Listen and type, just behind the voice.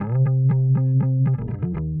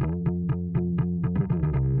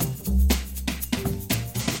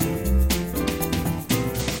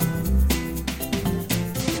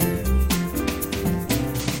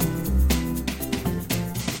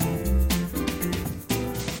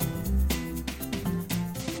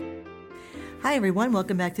Hi, everyone.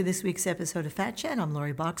 Welcome back to this week's episode of Fat Chat. I'm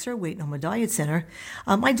Lori Boxer, Weight and Home Diet Center.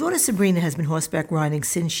 My daughter Sabrina has been horseback riding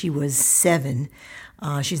since she was 7.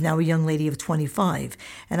 She's now a young lady of 25.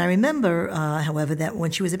 And I remember, however, that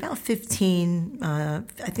when she was about 15, I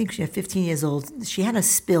think she had 15 years old, she had a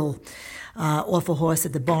spill off a horse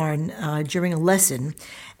at the barn during a lesson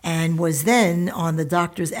and was then on the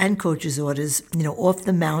doctor's and coach's orders, off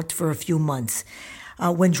the mount for a few months.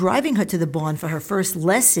 When driving her to the barn for her first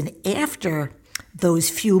lesson after those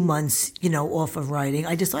few months, off of riding,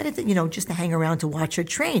 I decided to, just to hang around to watch her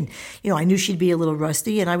train. I knew she'd be a little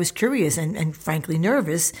rusty, and I was curious and frankly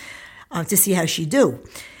nervous to see how she'd do.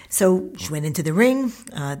 So she went into the ring.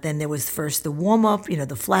 Then there was first the warm-up,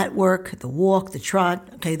 the flat work, the walk, the trot.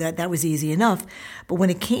 Okay, that was easy enough. But when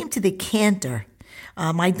it came to the canter,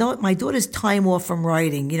 my daughter's time off from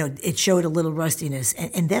riding, it showed a little rustiness.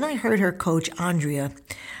 And then I heard her coach, Andrea,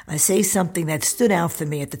 say something that stood out for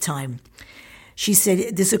me at the time. She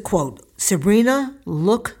said, this is a quote, "Sabrina,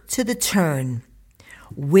 look to the turn.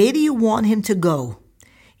 Where do you want him to go?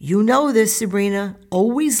 You know this, Sabrina.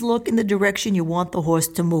 Always look in the direction you want the horse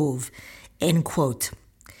to move." End quote.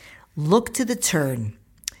 Look to the turn.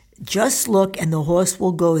 Just look and the horse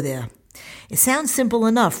will go there. It sounds simple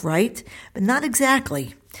enough, right? But not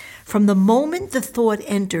exactly. From the moment the thought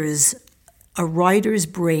enters a rider's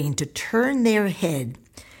brain to turn their head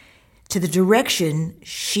to the direction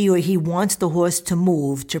she or he wants the horse to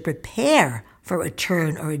move to prepare for a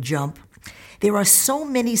turn or a jump, there are so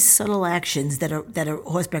many subtle actions that a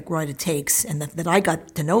horseback rider takes and that I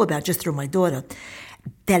got to know about just through my daughter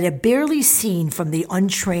that are barely seen from the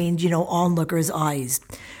untrained, onlooker's eyes.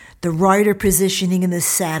 The rider positioning in the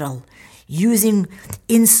saddle, using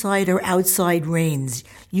inside or outside reins,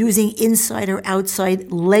 using inside or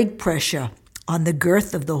outside leg pressure on the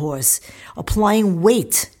girth of the horse, applying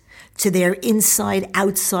weight to their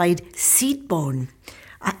inside-outside seat bone,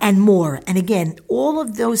 and more. And again, all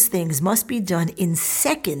of those things must be done in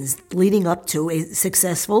seconds leading up to a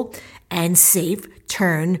successful and safe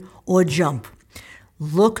turn or jump.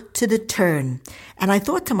 Look to the turn. And I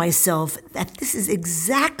thought to myself that this is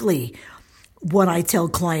exactly what I tell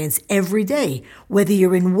clients every day. Whether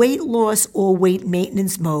you're in weight loss or weight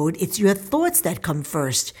maintenance mode, it's your thoughts that come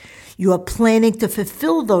first. You are planning to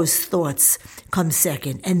fulfill those thoughts come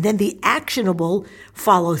second, and then the actionable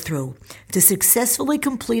follow through. To successfully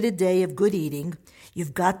complete a day of good eating,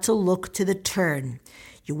 you've got to look to the turn.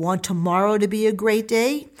 You want tomorrow to be a great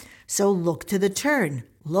day? So look to the turn.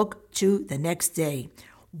 Look to the next day.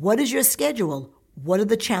 What is your schedule? What are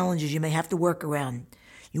the challenges you may have to work around?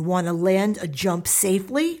 You want to land a jump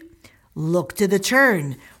safely? Look to the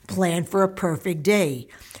turn. Plan for a perfect day.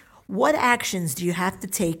 What actions do you have to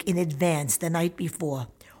take in advance the night before?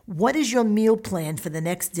 What is your meal plan for the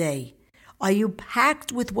next day? Are you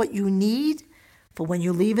packed with what you need for when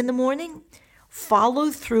you leave in the morning? Follow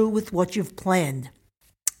through with what you've planned.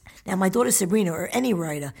 Now, my daughter Sabrina, or any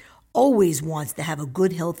rider, always wants to have a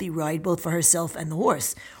good, healthy ride, both for herself and the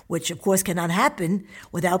horse, which of course cannot happen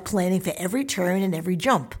without planning for every turn and every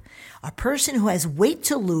jump. A person who has weight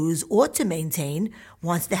to lose or to maintain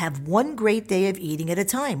wants to have one great day of eating at a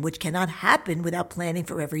time, which cannot happen without planning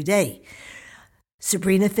for every day.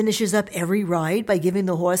 Sabrina finishes up every ride by giving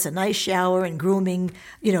the horse a nice shower and grooming,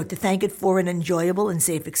 to thank it for an enjoyable and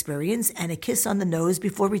safe experience, and a kiss on the nose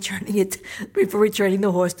before returning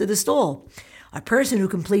the horse to the stall. A person who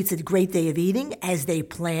completes a great day of eating as they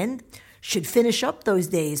planned should finish up those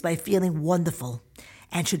days by feeling wonderful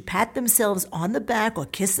and should pat themselves on the back or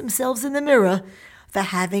kiss themselves in the mirror for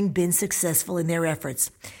having been successful in their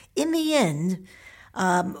efforts. In the end,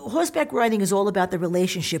 horseback riding is all about the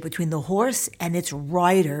relationship between the horse and its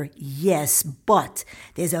rider, yes, but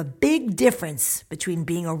there's a big difference between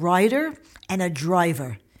being a rider and a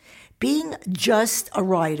driver. Being just a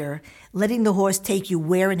rider, letting the horse take you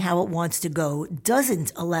where and how it wants to go,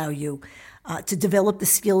 doesn't allow you to develop the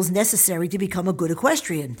skills necessary to become a good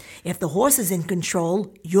equestrian. If the horse is in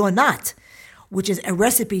control, you're not, which is a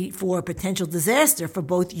recipe for potential disaster for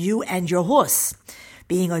both you and your horse.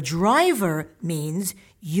 Being a driver means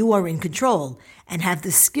you are in control and have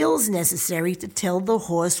the skills necessary to tell the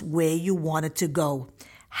horse where you want it to go,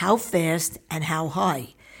 how fast and how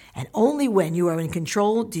high. And only when you are in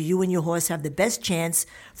control do you and your horse have the best chance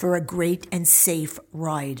for a great and safe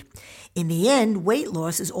ride. In the end, weight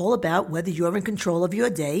loss is all about whether you're in control of your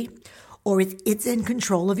day or it's in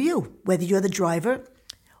control of you, whether you're the driver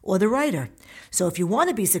or the rider. So if you want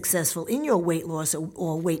to be successful in your weight loss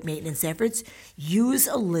or weight maintenance efforts, use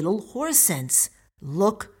a little horse sense.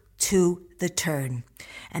 Look to the turn.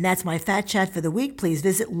 And that's my Fat Chat for the week. Please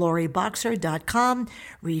visit LoriBoxer.com,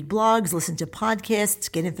 read blogs, listen to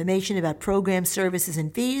podcasts, get information about programs, services,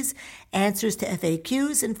 and fees, answers to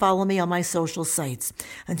FAQs, and follow me on my social sites.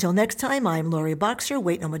 Until next time, I'm Lori Boxer,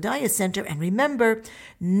 Weight No More Diet Center, and remember,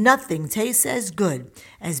 nothing tastes as good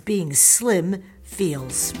as being slim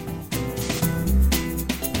feels.